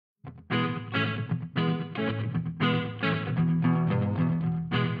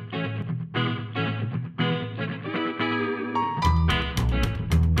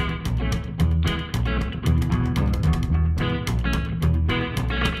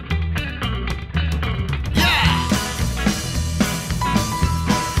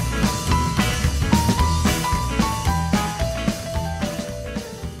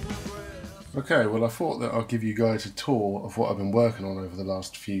Okay, well I thought that I'll give you guys a tour of what I've been working on over the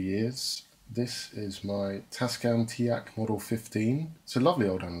last few years. This is my Tascam Teac Model 15. It's a lovely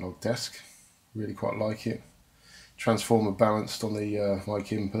old analog desk, really quite like it. Transformer balanced on the mic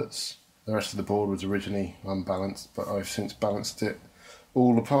inputs. The rest of the board was originally unbalanced, but I've since balanced it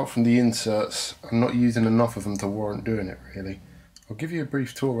all apart from the inserts. I'm not using enough of them to warrant doing it really. I'll give you a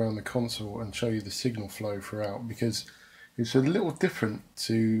brief tour around the console and show you the signal flow throughout, because it's a little different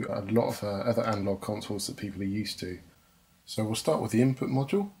to a lot of other analog consoles that people are used to. So we'll start with the input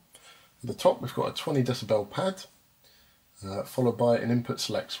module. At the top we've got a 20 decibel pad, followed by an input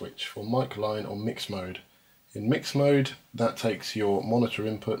select switch for mic line or mix mode. In mix mode, that takes your monitor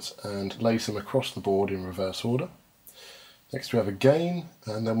inputs and lays them across the board in reverse order. Next we have a gain,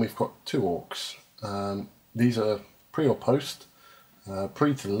 and then we've got two aux. These are pre or post.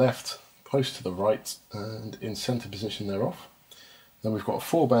 Pre to the left, post to the right, and in center position they're off. Then we've got a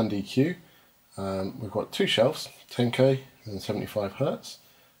 4-band EQ. We've got two shelves, 10K and 75 Hz,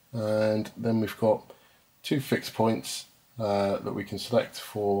 and then we've got two fixed points that we can select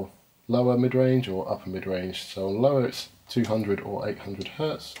for lower mid-range or upper mid-range. So on lower it's 200 or 800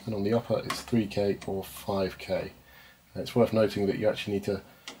 Hz, and on the upper it's 3K or 5K. It's worth noting that you actually need to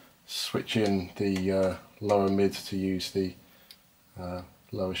switch in the lower mid to use the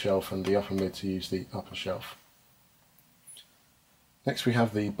lower shelf and the upper mid to use the upper shelf. Next we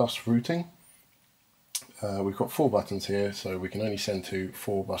have the bus routing. We've got 4 buttons here, so we can only send to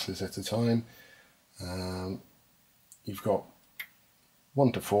 4 buses at a time. You've got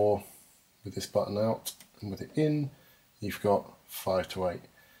 1 to 4 with this button out, and with it in you've got 5 to 8.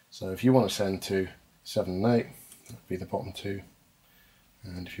 So if you want to send to 7 and 8, that would be the bottom 2,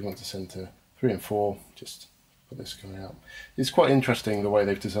 and if you want to send to 3 and 4, just put this guy out. It's quite interesting the way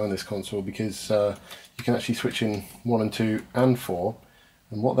they've designed this console, because you can actually switch in 1 and 2 and 4,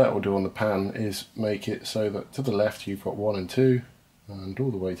 and what that will do on the pan is make it so that to the left you've got 1 and 2, and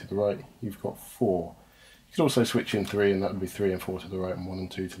all the way to the right you've got 4. You could also switch in 3, and that would be 3 and 4 to the right and 1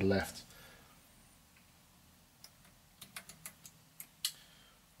 and 2 to the left.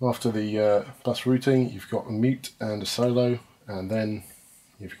 After the bus routing, you've got a mute and a solo, and then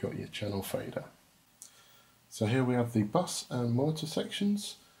you've got your channel fader. So here we have the bus and monitor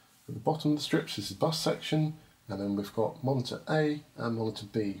sections. At the bottom of the strips is the bus section, and then we've got monitor A and monitor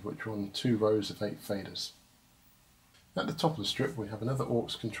B, which are on 2 rows of 8 faders. At the top of the strip we have another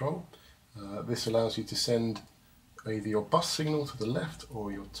aux control. This allows you to send either your bus signal to the left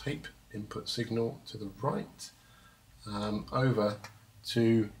or your tape input signal to the right over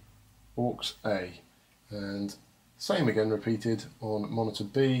to aux A, and same again repeated on monitor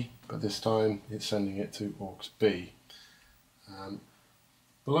B, but this time it's sending it to aux B.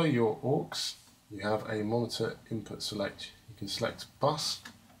 Below your aux you have a monitor input select. You can select bus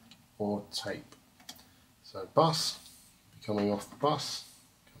or tape. So bus will be coming off the bus,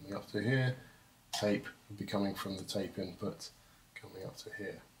 coming up to here. Tape will be coming from the tape input, coming up to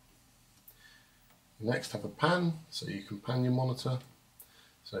here. You next have a pan, so you can pan your monitor.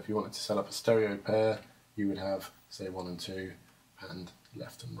 So if you wanted to set up a stereo pair, you would have, say, 1 and 2 panned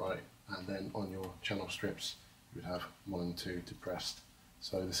left and right, and then on your channel strips you would have 1 and 2 depressed.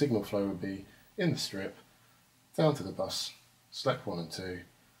 So the signal flow would be in the strip, down to the bus, select 1 and 2,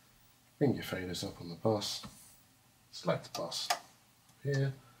 bring your faders up on the bus, select the bus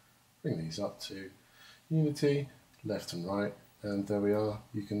here, bring these up to unity, left and right, and there we are.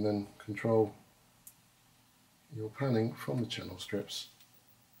 You can then control your panning from the channel strips,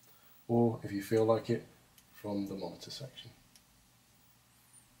 or if you feel like it, from the monitor section.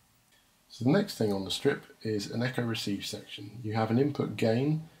 So the next thing on the strip is an echo receive section. You have an input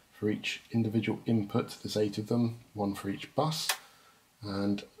gain for each individual input. There's 8 of them, 1 for each bus,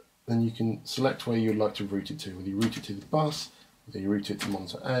 and then you can select where you'd like to route it to, whether you route it to the bus, whether you route it to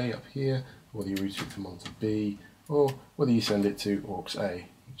monitor A up here, whether you route it to monitor B, or whether you send it to aux A,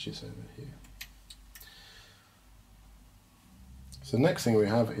 which is over here. So the next thing we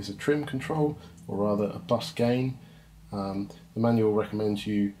have is a trim control, or rather a bus gain. The manual recommends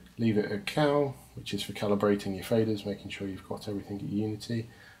you leave it at cow, which is for calibrating your faders, making sure you've got everything at unity.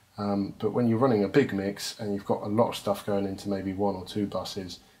 But when you're running a big mix and you've got a lot of stuff going into maybe 1 or 2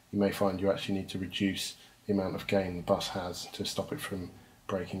 buses, you may find you actually need to reduce the amount of gain the bus has to stop it from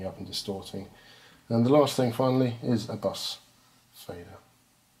breaking up and distorting. And the last thing finally is a bus fader.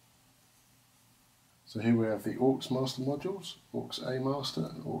 So here we have the aux master modules, aux A master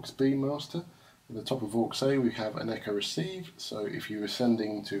and aux B master. At the top of aux A we have an echo receive, so if you were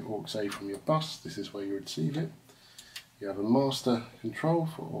sending to aux A from your bus, this is where you receive it. You have a master control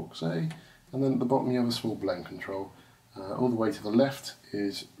for aux A, and then at the bottom you have a small blend control, All the way to the left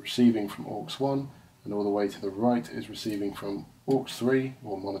is receiving from aux 1, and all the way to the right is receiving from aux 3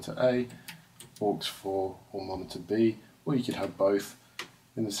 or monitor A, aux 4 or monitor B, or you could have both.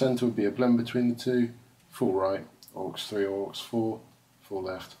 In the centre would be a blend between the two, full right, aux 3 or aux 4, full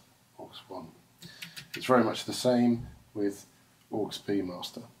left, aux 1. It's very much the same with aux B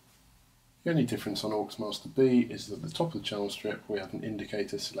master. The only difference on aux master B is that at the top of the channel strip we have an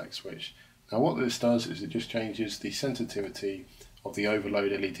indicator select switch. Now what this does is it just changes the sensitivity of the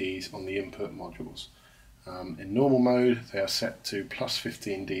overload LEDs on the input modules. In normal mode they are set to plus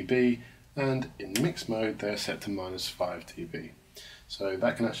 15 dB, and in mixed mode they are set to minus 5 dB. So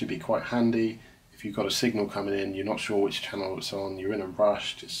that can actually be quite handy if you've got a signal coming in, you're not sure which channel it's on, you're in a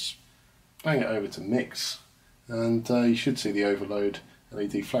rush, just bang it over to mix, and you should see the overload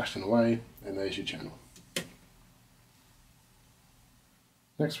LED flashing away, and there's your channel.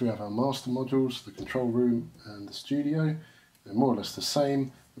 Next we have our master modules, the control room and the studio. They're more or less the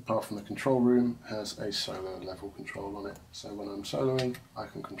same, apart from the control room has a solo level control on it. So when I'm soloing, I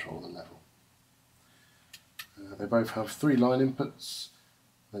can control the level. They both have 3 line inputs.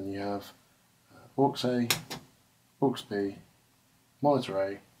 Then you have aux A, aux B, monitor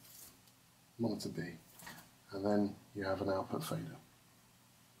A, monitor B, and then you have an output fader.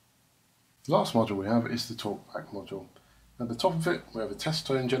 The last module we have is the talkback module. At the top of it we have a test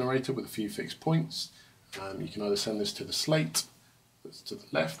tone generator with a few fixed points. You can either send this to the slate, that's to the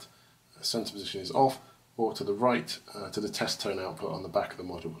left, sensor position is off, or to the right to the test tone output on the back of the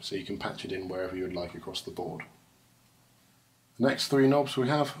module, so you can patch it in wherever you would like across the board. The next 3 knobs we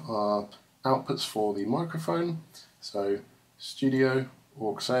have are outputs for the microphone, so studio,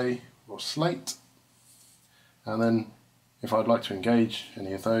 aux A or slate, and then if I'd like to engage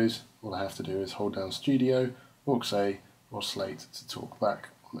any of those, all I have to do is hold down studio, aux A or slate to talk back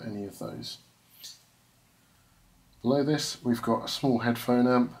on any of those. Below this we've got a small headphone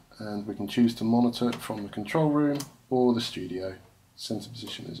amp, and we can choose to monitor it from the control room or the studio. Sensor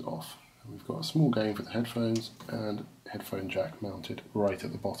position is off. And we've got a small gain for the headphones and headphone jack mounted right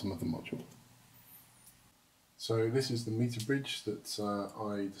at the bottom of the module. So this is the meter bridge that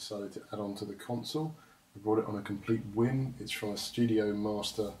I decided to add onto the console. I brought it on a complete whim. It's from a Studio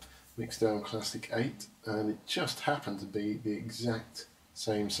Master Mixdown Classic 8, and it just happened to be the exact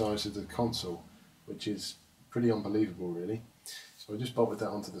same size as the console, which is pretty unbelievable really. So I just bobbed that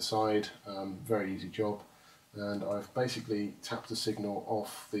onto the side, very easy job, and I've basically tapped the signal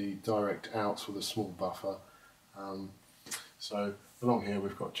off the direct outs with a small buffer. So along here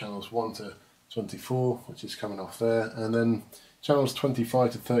we've got channels 1 to 24, which is coming off there, and then channels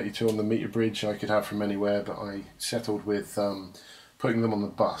 25 to 32 on the meter bridge I could have from anywhere, but I settled with putting them on the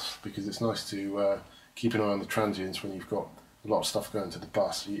bus because it's nice to keep an eye on the transients when you've got a lot of stuff going to the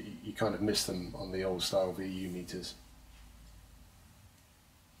bus. You kind of miss them on the old style VU meters.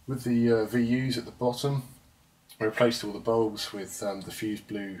 With the VUs at the bottom, I replaced all the bulbs with diffused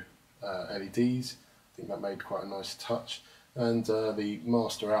blue LEDs. I think that made quite a nice touch. And the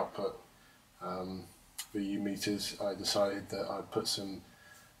master output VU meters, I decided that I'd put some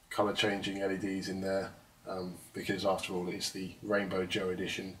colour changing LEDs in there because after all it's the Rainbow Joe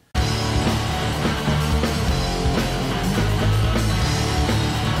edition.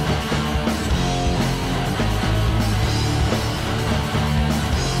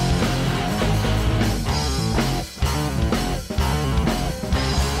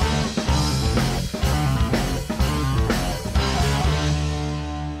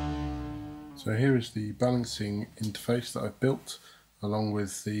 So here is the balancing interface that I built, along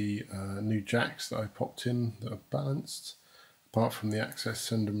with the new jacks that I popped in that are balanced, apart from the access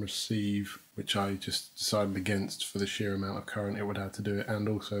send and receive, which I just decided against for the sheer amount of current it would have to do it, and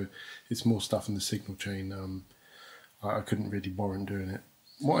also it's more stuff in the signal chain. I couldn't really warrant doing it.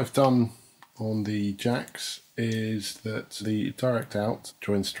 What I've done on the jacks is that the direct out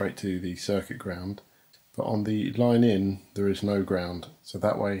joins straight to the circuit ground, but on the line in there is no ground, so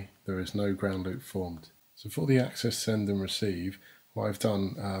that way there is no ground loop formed. So for the access send and receive, what I've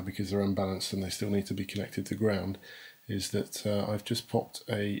done, because they're unbalanced and they still need to be connected to ground, is that I've just popped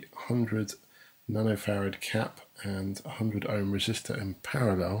a 100 nanofarad cap and 100 ohm resistor in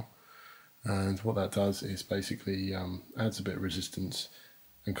parallel, and what that does is basically adds a bit of resistance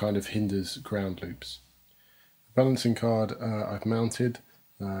and kind of hinders ground loops. The balancing card I've mounted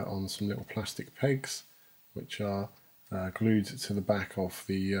on some little plastic pegs, which are glued to the back of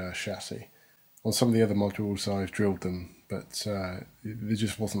the chassis. On some of the other modules I've drilled them, but there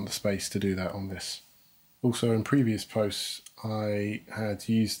just wasn't the space to do that on this. Also in previous posts I had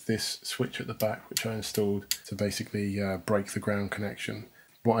used this switch at the back, which I installed to basically break the ground connection,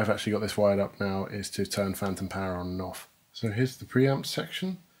 What I've actually got this wired up now is to turn phantom power on and off. So here's the preamp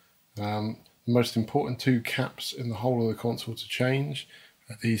section. The most important two caps in the whole of the console to change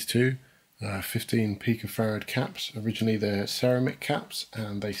are these two 15 picofarad caps. Originally they're ceramic caps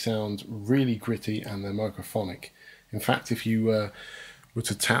and they sound really gritty and they're microphonic. In fact, if you were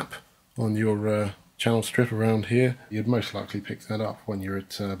to tap on your channel strip around here, you'd most likely pick that up when you're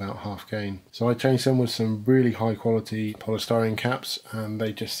at about half gain. So I changed them with some really high quality polystyrene caps and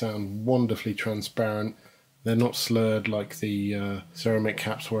they just sound wonderfully transparent. They're not slurred like the ceramic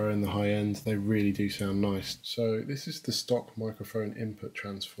caps were in the high end. They really do sound nice. So this is the stock microphone input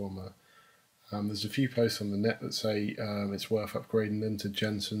transformer. There's a few posts on the net that say it's worth upgrading them to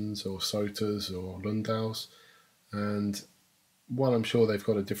Jensen's or Sota's or Lundahl's, and while I'm sure they've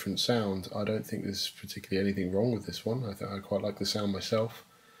got a different sound, I don't think there's particularly anything wrong with this one. I think I quite like the sound myself.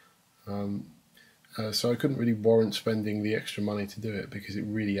 So I couldn't really warrant spending the extra money to do it because it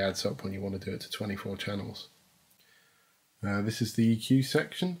really adds up when you want to do it to 24 channels. This is the EQ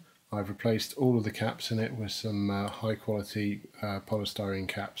section. I've replaced all of the caps in it with some high quality polystyrene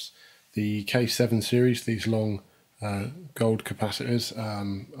caps. The K7 series, these long gold capacitors,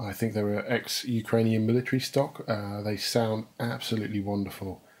 I think they were ex-Ukrainian military stock. They sound absolutely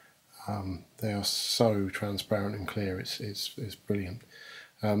wonderful. They are so transparent and clear, it's brilliant.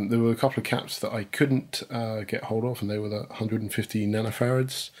 There were a couple of caps that I couldn't get hold of, and they were the 150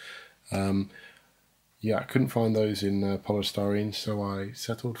 nanofarads. Yeah, I couldn't find those in polystyrene, so I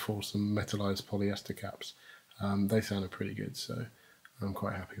settled for some metallized polyester caps. They sounded pretty good, so I'm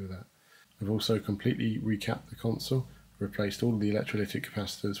quite happy with that. I've also completely recapped the console, replaced all of the electrolytic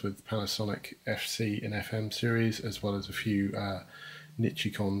capacitors with Panasonic FC and FM series, as well as a few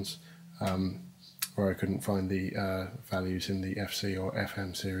Nichicons where I couldn't find the values in the FC or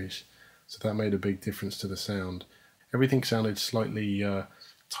FM series. So that made a big difference to the sound. Everything sounded slightly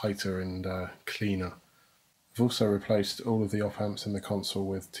tighter and cleaner. I've also replaced all of the op amps in the console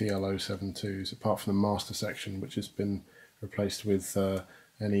with TL072s, apart from the master section, which has been replaced with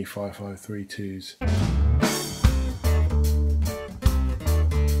NE5532s.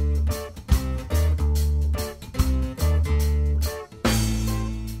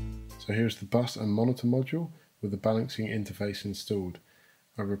 So here's the bus and monitor module with the balancing interface installed.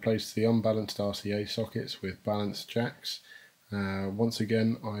 I've replaced the unbalanced RCA sockets with balanced jacks. Once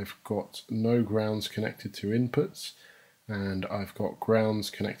again, I've got no grounds connected to inputs and I've got grounds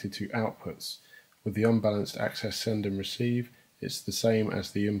connected to outputs. With the unbalanced access send and receive, it's the same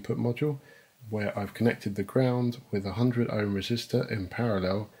as the input module, where I've connected the ground with a 100 ohm resistor in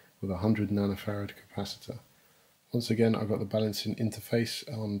parallel with a 100 nanofarad capacitor. Once again, I've got the balancing interface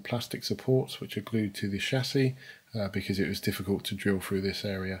on plastic supports which are glued to the chassis because it was difficult to drill through this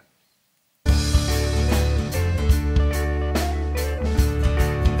area.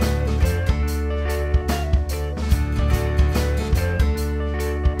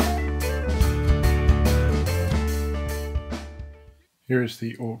 Here is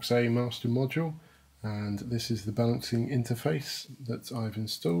the AUX-A master module, and this is the balancing interface that I've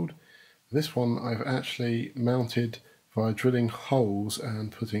installed. This one I've actually mounted via drilling holes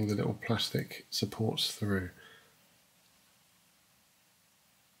and putting the little plastic supports through.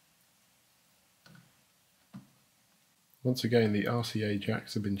 Once again, the RCA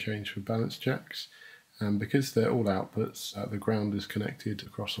jacks have been changed for balance jacks, and because they're all outputs, the ground is connected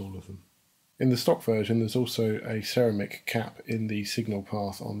across all of them. In the stock version, there's also a ceramic cap in the signal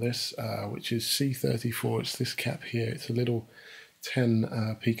path on this, which is C34. It's this cap here. It's a little 10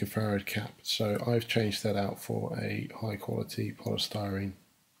 picofarad cap, so I've changed that out for a high quality polystyrene.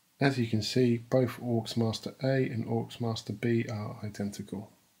 As you can see, both AUX Master A and AUX Master B are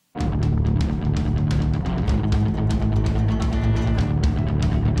identical.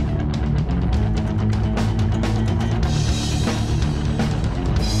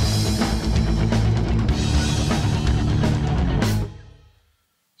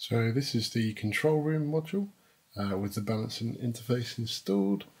 So this is the control room module with the balancing interface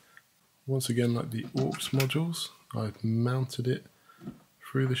installed. Once again, like the AUX modules, I've mounted it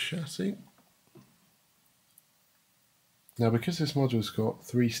through the chassis. Now because this module's got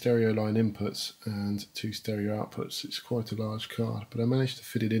 3 stereo line inputs and 2 stereo outputs, it's quite a large card, but I managed to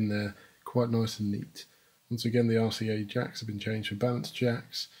fit it in there quite nice and neat. Once again, the RCA jacks have been changed for balance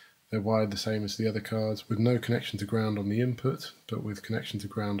jacks. They're wired the same as the other cards, with no connection to ground on the input, but with connection to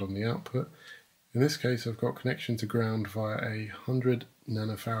ground on the output. In this case, I've got connection to ground via a 100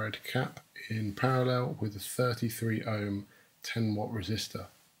 nanofarad cap in parallel with a 33 ohm 10 watt resistor.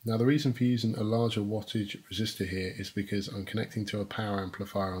 Now the reason for using a larger wattage resistor here is because I'm connecting to a power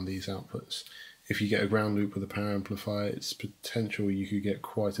amplifier on these outputs. if you get a ground loop with a power amplifier, it's potential you could get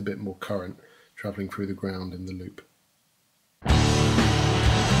quite a bit more current travelling through the ground in the loop.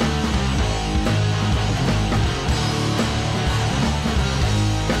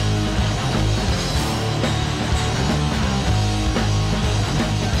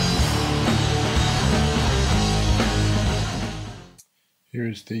 Here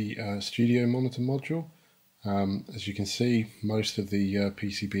is the studio monitor module. As you can see, most of the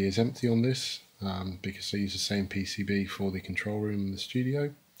PCB is empty on this because I use the same PCB for the control room and the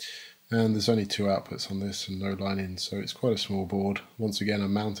studio. And there's only 2 outputs on this and no line in, so it's quite a small board. Once again, I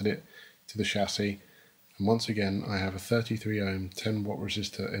mounted it to the chassis, and once again I have a 33 ohm 10 watt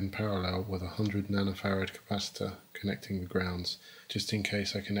resistor in parallel with a 100 nanofarad capacitor connecting the grounds, just in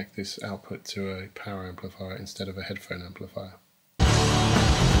case I connect this output to a power amplifier instead of a headphone amplifier.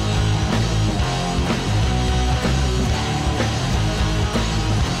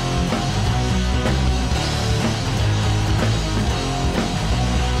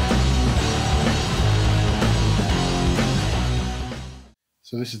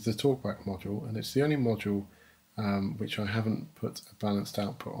 So this is the talkback module, and it's the only module which I haven't put a balanced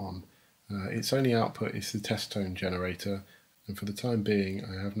output on. Its only output is the test tone generator, and for the time being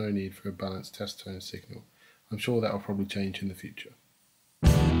I have no need for a balanced test tone signal. I'm sure that will probably change in the future.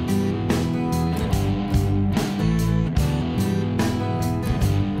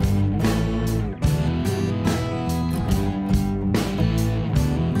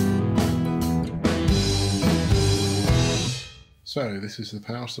 So this is the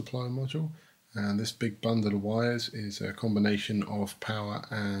power supply module, and this big bundle of wires is a combination of power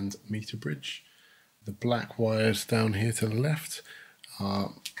and meter bridge. The black wires down here to the left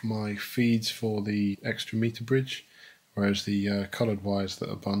are my feeds for the extra meter bridge, whereas the coloured wires that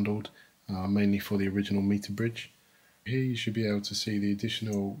are bundled are mainly for the original meter bridge. Here you should be able to see the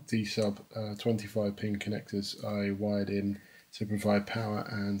additional D-sub 25 pin connectors I wired in to provide power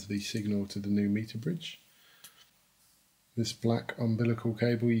and the signal to the new meter bridge. This black umbilical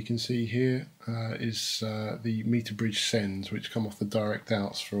cable you can see here is the meter bridge sends, which come off the direct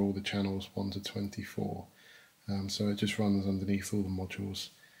outs for all the channels 1 to 24. So it just runs underneath all the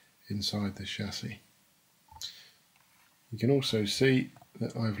modules inside the chassis. You can also see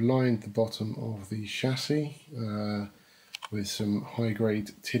that I've lined the bottom of the chassis with some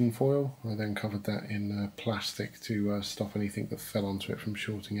high-grade tin foil. I then covered that in plastic to stop anything that fell onto it from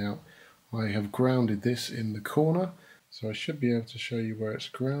shorting out. I have grounded this in the corner. So I should be able to show you where it's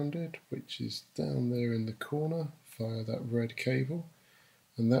grounded, which is down there in the corner via that red cable,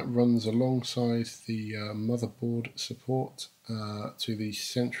 and that runs alongside the motherboard support to the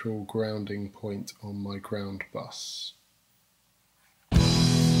central grounding point on my ground bus.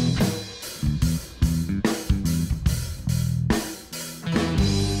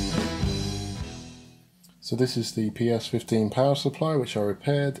 So this is the PS15 power supply which I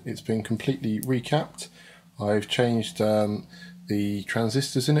repaired. It's been completely recapped. I've changed the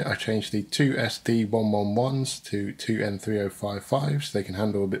transistors in it. I changed the two SD111s to two N3055s. They can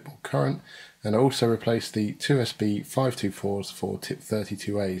handle a bit more current. And I also replaced the two SB524s for tip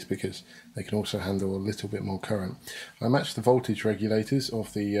 32As because they can also handle a little bit more current. I matched the voltage regulators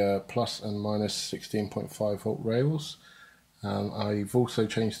of the plus and minus 16.5 volt rails. I've also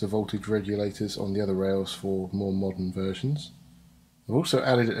changed the voltage regulators on the other rails for more modern versions. I've also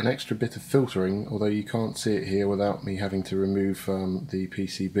added an extra bit of filtering, although you can't see it here without me having to remove the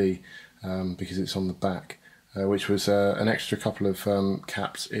PCB because it's on the back, which was an extra couple of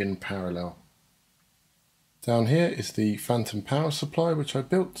caps in parallel. Down here is the phantom power supply which I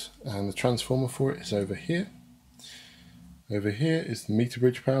built, and the transformer for it is over here. Over here is the meter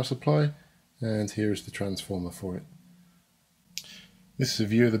bridge power supply, and here is the transformer for it. This is a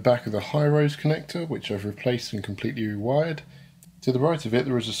view of the back of the high rose connector, which I've replaced and completely rewired. To the right of it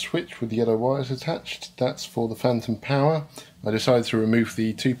there is a switch with yellow wires attached. That's for the phantom power. I decided to remove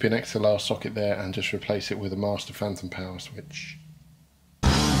the 2-pin XLR socket there and just replace it with a master phantom power switch.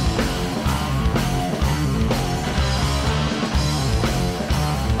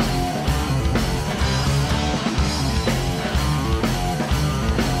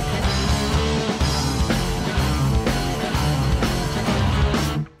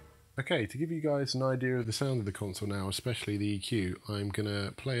 Okay, to give you guys an idea of the sound of the console now, especially the EQ, I'm going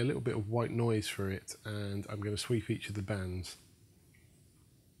to play a little bit of white noise for it, and I'm going to sweep each of the bands.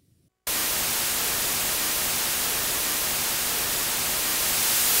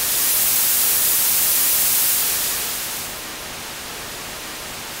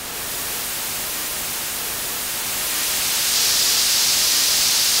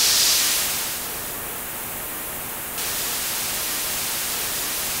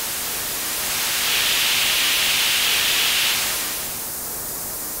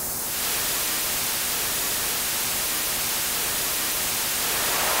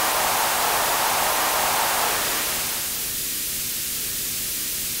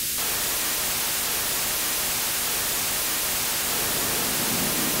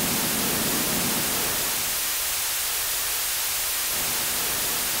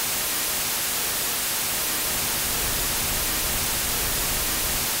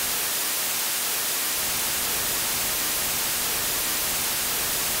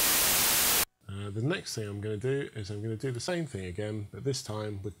 next thing I'm going to do is I'm going to do the same thing again, but this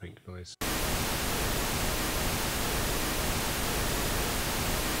time with pink noise.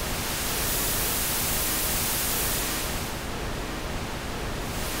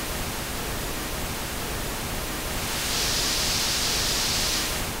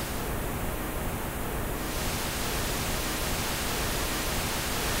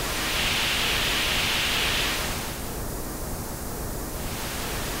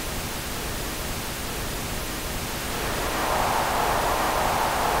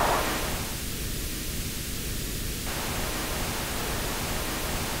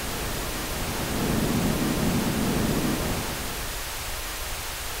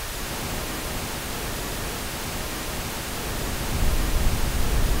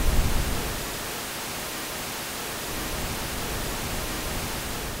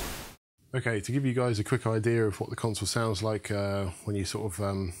 Okay, to give you guys a quick idea of what the console sounds like when you're sort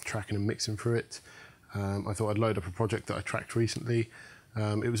of tracking and mixing through it, I thought I'd load up a project that I tracked recently.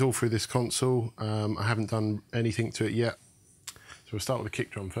 It was all through this console. I haven't done anything to it yet. So we'll start with the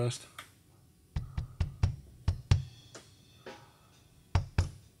kick drum first.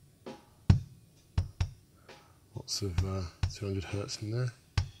 Lots of 200 Hertz in there.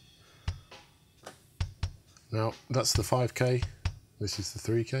 Now that's the 5K, this is the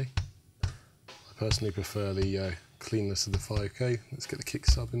 3K. I personally prefer the cleanness of the 5K. Let's get the kick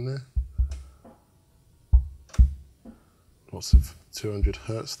sub in there. Lots of 200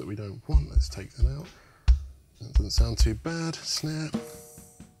 Hertz that we don't want, let's take that out. That doesn't sound too bad. Snare.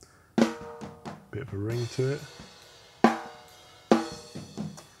 Bit of a ring to it.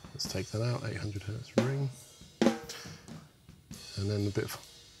 Let's take that out, 800 Hertz ring. And then a bit of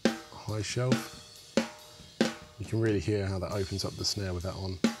high shelf. You can really hear how that opens up the snare with that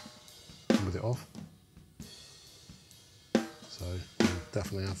on and with it off. So we'll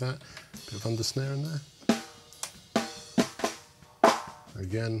definitely have that. Bit of under snare in there.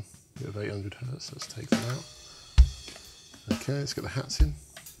 Again, bit of 800 Hertz, let's take that out. Okay, let's get the hats in.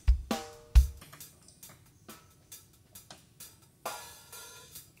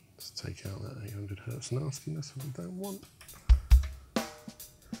 Let's take out that 800 Hertz nastiness that we don't want.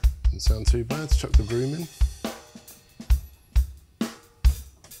 Doesn't sound too bad, let's chuck the room in.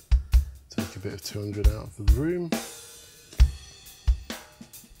 Take a bit of 200 out of the room.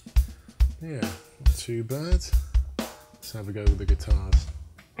 Yeah, not too bad. Let's have a go with the guitars.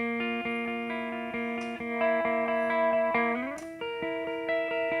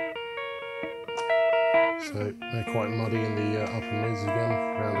 So they're quite muddy in the upper mids again,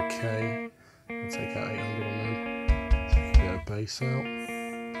 around a K. We'll take out 800 on them. Take a bit of bass out.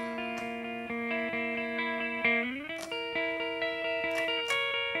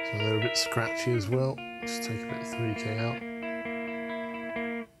 So they're a bit scratchy as well. Just take a bit of 3K out.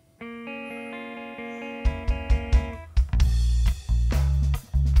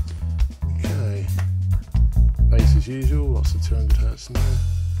 Okay, bass as usual, lots of 200 Hertz in there.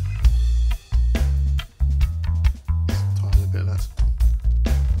 Tiny bit of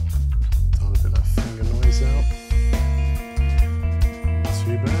that finger noise out. Not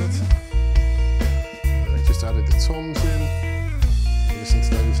too bad. I just added the toms in. Listen to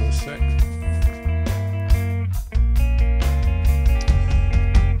those in a sec.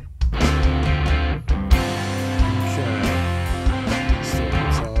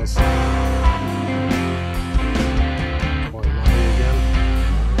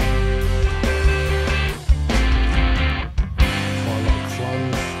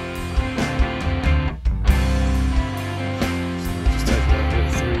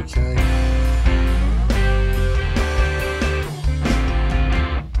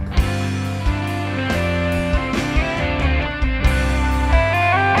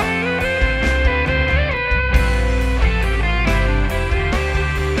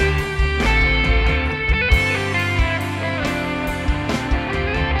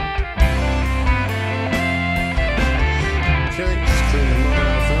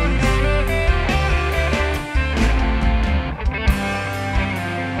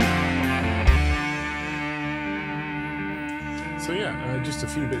 So yeah, just a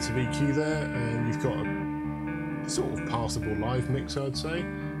few bits of EQ there, and you've got a sort of passable live mix, I'd say.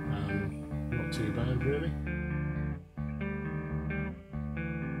 Not too bad really.